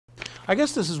I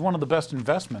guess this is one of the best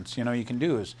investments, you know, you can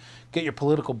do is get your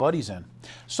political buddies in.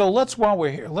 So while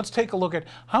we're here, let's take a look at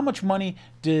how much money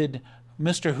did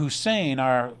Mr. Hussein,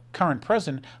 our current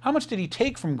president, how much did he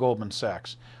take from Goldman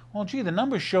Sachs? Well, gee, the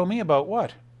numbers show me about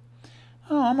what?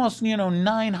 Oh, almost, you know,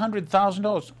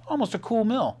 $900,000, almost a cool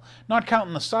mill. Not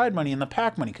counting the side money and the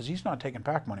PAC money, because he's not taking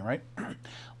PAC money, right?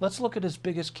 Let's look at his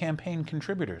biggest campaign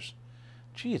contributors.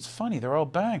 Gee, it's funny, they're all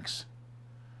banks.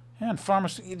 And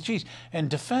pharmacy, geez, and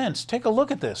defense. Take a look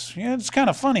at this. Yeah, it's kind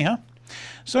of funny, huh?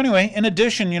 So anyway, in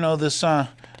addition, you know, this,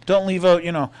 don't leave out,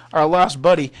 you know, our last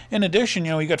buddy. In addition,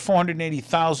 you know, he got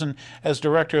 $480,000 as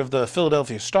director of the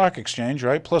Philadelphia Stock Exchange,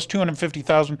 right? Plus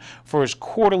 $250,000 for his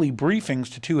quarterly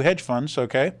briefings to 2 hedge funds,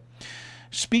 okay?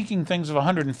 Speaking things of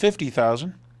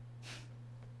 $150,000.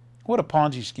 What a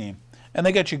Ponzi scheme. And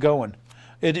they get you going.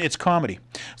 It's comedy.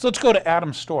 So let's go to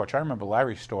Adam Storch. I remember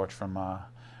Larry Storch from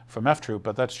F-Troop,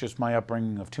 but that's just my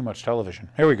upbringing of too much television.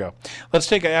 Here we go. Let's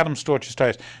take Adam Storch's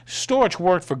ties. Storch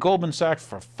worked for Goldman Sachs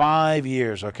for 5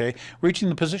 years, okay, reaching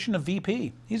the position of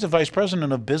VP. He's a vice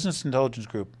president of Business Intelligence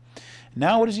Group.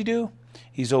 Now what does he do?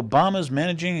 He's Obama's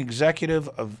managing executive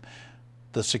of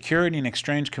the Security and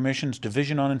Exchange Commission's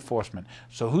Division on Enforcement.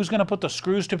 So who's going to put the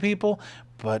screws to people?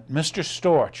 But Mr.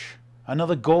 Storch,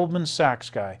 another Goldman Sachs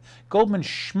guy. Goldman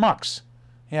schmucks.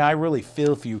 Yeah, I really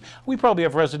feel for you. We probably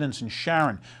have residents in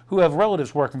Sharon who have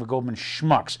relatives working for Goldman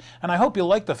schmucks. And I hope you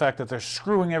like the fact that they're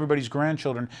screwing everybody's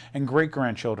grandchildren and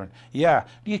great-grandchildren. Yeah,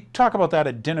 you talk about that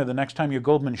at dinner the next time your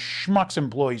Goldman schmucks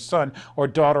employee's son or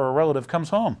daughter or relative comes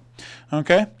home.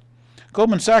 Okay?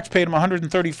 Goldman Sachs paid him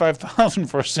 $135,000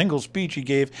 for a single speech he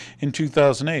gave in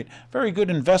 2008. Very good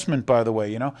investment, by the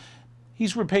way, you know.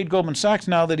 He's repaid Goldman Sachs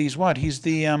now that he's what? He's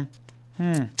the,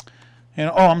 you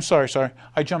know, oh, I'm sorry.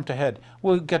 I jumped ahead.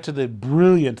 We'll get to the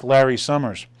brilliant Larry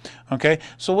Summers. Okay,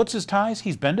 so what's his ties?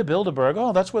 He's been to Bilderberg.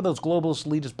 Oh, that's where those globalist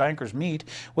elitist bankers meet,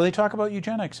 where they talk about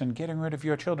eugenics and getting rid of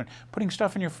your children, putting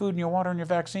stuff in your food and your water and your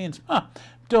vaccines.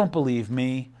 Don't believe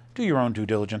me. Do your own due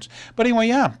diligence. But anyway,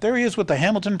 yeah, there he is with the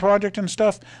Hamilton Project and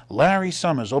stuff. Larry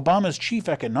Summers, Obama's chief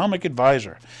economic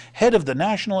advisor, head of the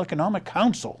National Economic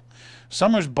Council.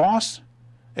 Summers' boss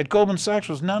at Goldman Sachs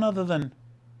was none other than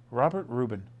Robert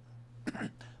Rubin.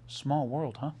 Small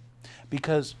world, huh?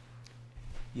 Because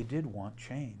you did want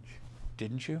change,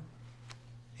 didn't you?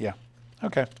 Yeah.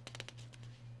 Okay.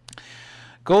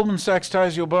 Goldman Sachs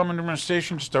ties the Obama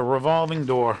administration, just a revolving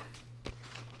door.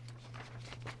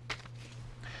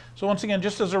 So once again,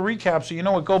 just as a recap, so you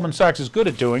know what Goldman Sachs is good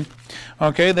at doing.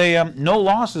 Okay, they no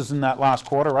losses in that last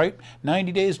quarter, right?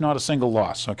 90 days, not a single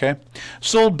loss, okay?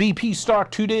 Sold BP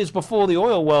stock 2 days before the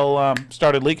oil well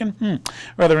started leaking.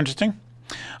 Rather interesting.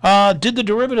 Did the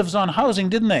derivatives on housing,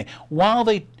 didn't they? While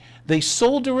they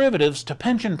sold derivatives to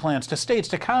pension plans, to states,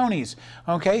 to counties,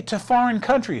 okay, to foreign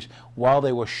countries, while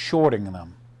they were shorting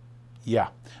them. Yeah.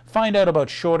 Find out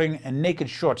about shorting and naked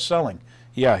short selling.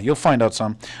 Yeah, you'll find out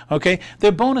some. Okay,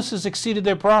 their bonuses exceeded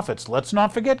their profits. Let's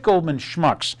not forget Goldman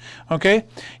schmucks. Okay,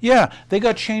 yeah, they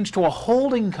got changed to a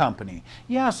holding company.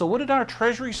 Yeah, so what did our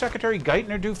Treasury Secretary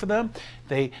Geithner do for them?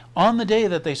 They, on the day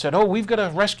that they said, oh, we've got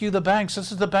to rescue the banks,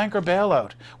 this is the banker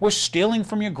bailout, we're stealing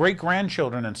from your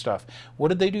great-grandchildren and stuff. What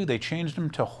did they do? They changed them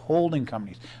to holding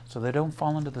companies so they don't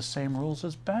fall into the same rules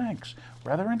as banks.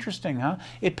 Rather interesting, huh?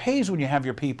 It pays when you have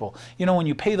your people. You know, when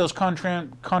you pay those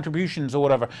contributions or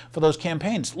whatever for those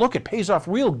campaigns. Look, it pays off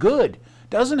real good,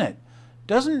 doesn't it?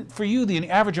 Doesn't for you, the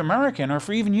average American, or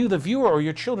for even you, the viewer, or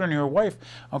your children or your wife,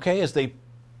 okay, as they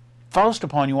foist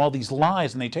upon you all these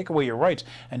lies and they take away your rights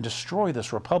and destroy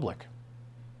this republic.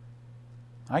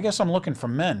 I guess I'm looking for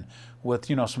men with,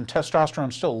 you know, some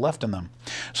testosterone still left in them.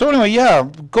 So anyway, yeah,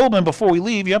 Goldman, before we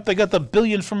leave, yep, they got the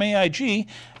billions from AIG,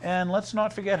 and let's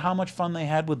not forget how much fun they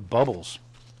had with bubbles.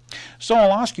 So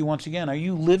I'll ask you once again, are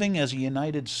you living as a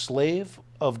united slave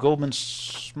of Goldman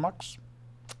schmucks?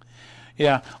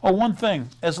 Yeah. Oh, one thing,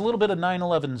 as a little bit of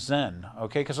 9/11 Zen,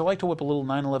 okay, because I like to whip a little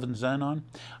 9/11 Zen on,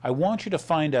 I want you to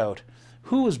find out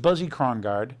who is Buzzy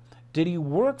Krongard. Did he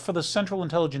work for the Central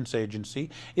Intelligence Agency?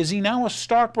 Is he now a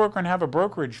stockbroker and have a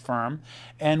brokerage firm?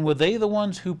 And were they the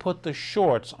ones who put the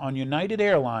shorts on United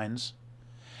Airlines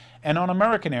and on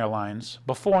American Airlines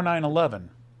before 9/11?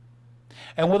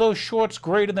 And were those shorts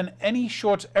greater than any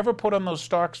shorts ever put on those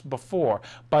stocks before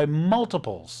by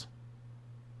multiples?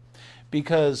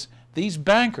 Because these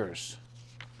bankers,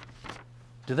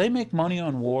 do they make money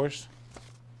on wars?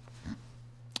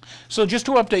 So just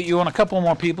to update you on a couple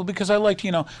more people, because I like to,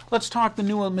 you know, let's talk the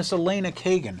new Miss Elena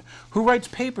Kagan, who writes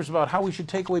papers about how we should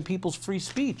take away people's free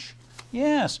speech.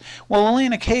 Yes. Well,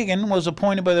 Elena Kagan was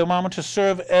appointed by Obama to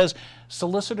serve as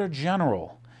Solicitor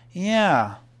General.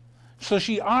 Yeah. So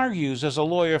she argues as a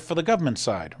lawyer for the government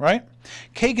side, right?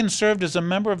 Kagan served as a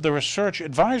member of the Research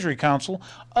Advisory Council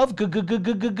of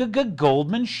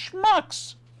Goldman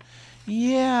Schmucks.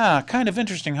 Yeah, kind of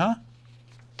interesting, huh?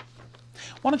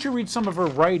 Why don't you read some of her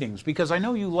writings? Because I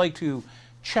know you like to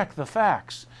check the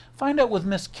facts. Find out what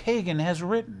Miss Kagan has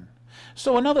written.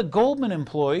 So another Goldman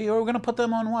employee, or we're going to put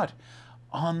them on what?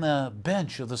 On the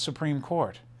bench of the Supreme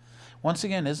Court. Once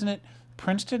again, isn't it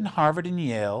Princeton, Harvard, and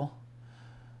Yale?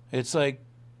 It's like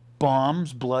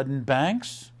bombs, blood, and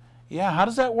banks. Yeah, how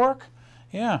does that work?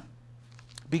 Yeah,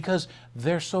 because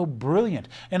they're so brilliant.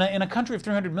 In a country of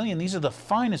 300 million, these are the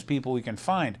finest people we can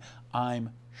find. I'm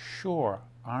sure,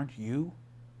 aren't you?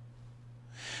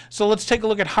 So let's take a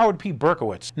look at Howard P.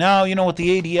 Berkowitz. Now, you know, with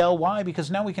the ADL, why? Because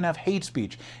now we can have hate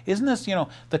speech. Isn't this, you know,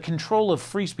 the control of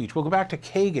free speech? We'll go back to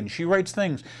Kagan. She writes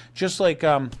things just like,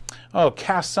 Cass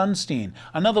Sunstein.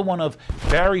 Another one of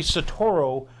Barry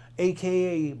Soetoro,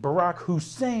 a.k.a. Barack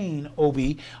Hussien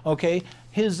Obama, okay?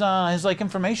 His like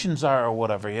information czar or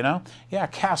whatever, you know? Yeah,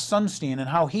 Cass Sunstein, and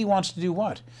how he wants to do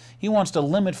what? He wants to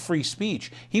limit free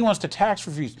speech. He wants to tax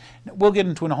for free speech. We'll get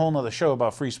into a whole nother show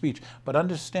about free speech, but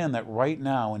understand that right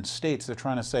now in states they're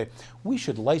trying to say, we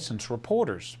should license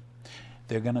reporters.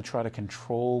 They're going to try to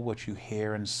control what you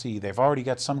hear and see. They've already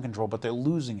got some control, but they're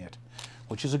losing it,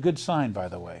 which is a good sign, by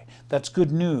the way. That's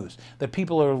good news, that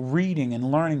people are reading and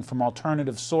learning from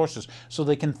alternative sources so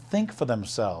they can think for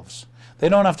themselves. They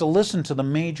don't have to listen to the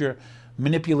major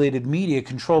manipulated media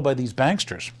controlled by these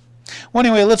banksters. Well,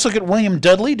 anyway, let's look at William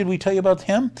Dudley. Did we tell you about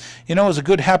him? You know, as a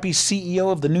good, happy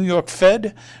CEO of the New York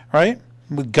Fed, right?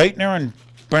 With Geithner and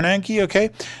Bernanke, okay?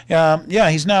 Yeah,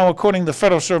 he's now, according to the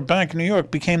Federal Reserve Bank of New York,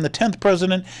 became the 10th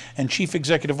president and chief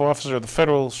executive officer of the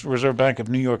Federal Reserve Bank of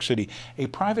New York City, a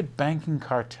private banking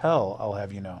cartel, I'll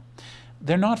have you know.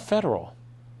 They're not federal,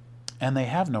 and they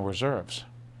have no reserves.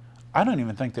 I don't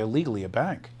even think they're legally a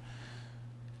bank.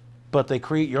 But they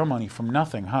create your money from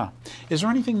nothing, huh? Is there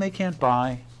anything they can't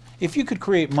buy? If you could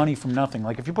create money from nothing,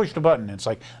 like if you pushed a button, it's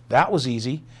like, that was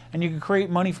easy, and you could create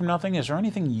money from nothing, is there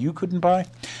anything you couldn't buy?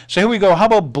 So here we go. How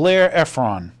about Blair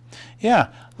Efron? Yeah,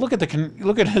 look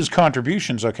at his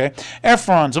contributions, okay?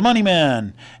 Efron's a money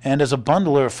man, and as a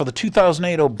bundler for the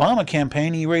 2008 Obama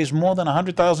campaign, he raised more than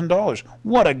 $100,000.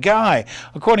 What a guy!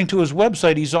 According to his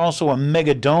website, he's also a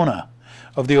mega donor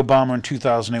of the Obama in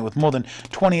 2008 with more than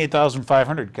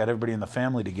 $28,500. Got everybody in the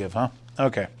family to give, huh?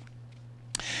 Okay.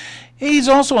 He's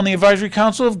also on the advisory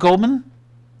council of Goldman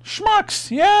Schmucks.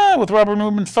 Yeah, with Robert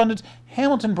Rubin funded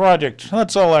Hamilton Project.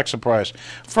 That's all that surprise.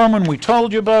 Furman we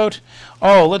told you about.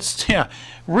 Oh,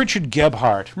 Richard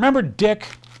Gebhardt. Remember Dick?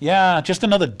 Yeah, just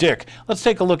another dick. Let's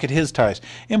take a look at his ties.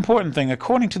 Important thing,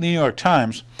 according to the New York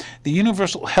Times, the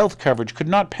universal health coverage could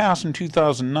not pass in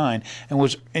 2009,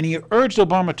 and he urged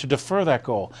Obama to defer that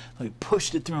goal. He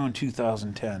pushed it through in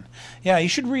 2010. Yeah, you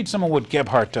should read some of what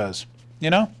Gebhardt does, you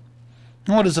know?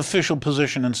 What his official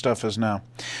position and stuff is now.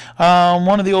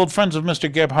 One of the old friends of Mr.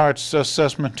 Gebhardt's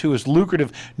assessment to his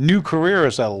lucrative new career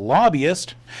as a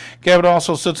lobbyist. Gebhardt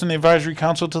also sits in the advisory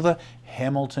council to the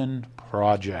Hamilton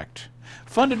Project,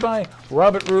 funded by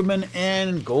Robert Rubin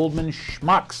and Goldman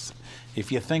Schmucks,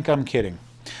 if you think I'm kidding.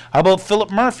 How about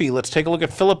Philip Murphy? Let's take a look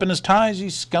at Philip and his ties.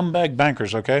 He's scumbag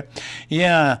bankers, okay?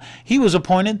 Yeah, he was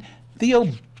appointed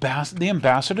the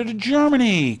ambassador to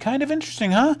Germany. Kind of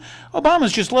interesting, huh?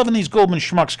 Obama's just loving these Goldman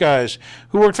Schmucks guys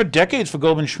who worked for decades for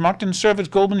Goldman Schmuck and served as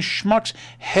Goldman Schmuck's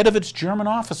head of its German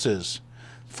offices.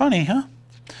 Funny, huh?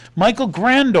 Michael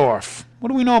Grandorf. What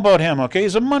do we know about him? Okay,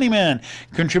 he's a money man.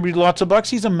 Contributed lots of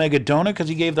bucks. He's a mega donor because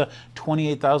he gave the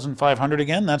 $28,500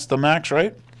 again. That's the max,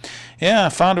 right? Yeah,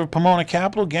 founder of Pomona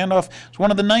Capital. Gandalf is one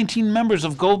of the 19 members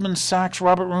of Goldman Sachs,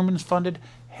 Robert Rubin's funded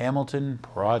Hamilton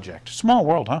Project. Small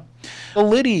world, huh?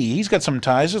 Liddy, he's got some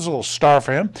ties. There's a little star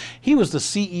for him. He was the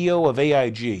CEO of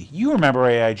AIG. You remember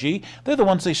AIG. They're the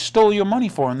ones they stole your money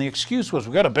for, and the excuse was,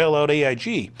 we got to bail out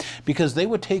AIG, because they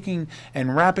were taking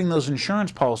and wrapping those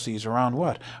insurance policies around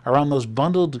what? Around those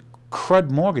bundled crud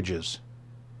mortgages.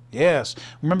 Yes.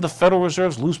 Remember the Federal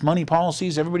Reserve's loose money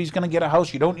policies? Everybody's going to get a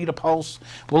house. You don't need a pulse.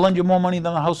 We'll lend you more money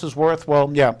than the house is worth. Well,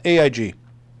 yeah, AIG,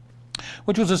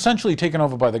 which was essentially taken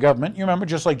over by the government. You remember,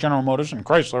 just like General Motors and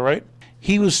Chrysler, right?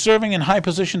 He was serving in high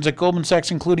positions at Goldman Sachs,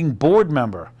 including board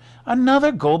member.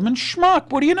 Another Goldman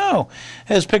schmuck, what do you know?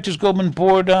 Has picked his Goldman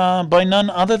board by none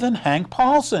other than Hank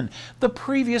Paulson, the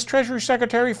previous Treasury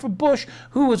Secretary for Bush,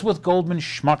 who was with Goldman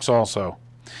Schmucks also.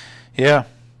 Yeah.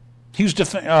 He was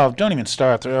don't even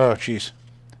start there. Oh, jeez.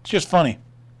 It's just funny.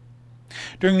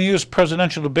 During the U.S.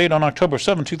 presidential debate on October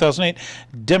 7, 2008,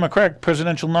 Democratic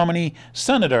presidential nominee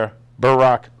Senator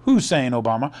Barack Hussien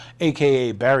Obama,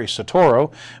 a.k.a. Barry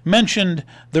Soetoro, mentioned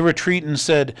the retreat and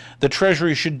said the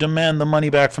Treasury should demand the money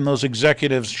back from those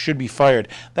executives, should be fired.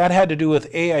 That had to do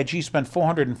with AIG spent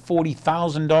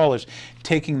 $440,000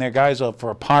 taking their guys out for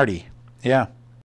a party. Yeah.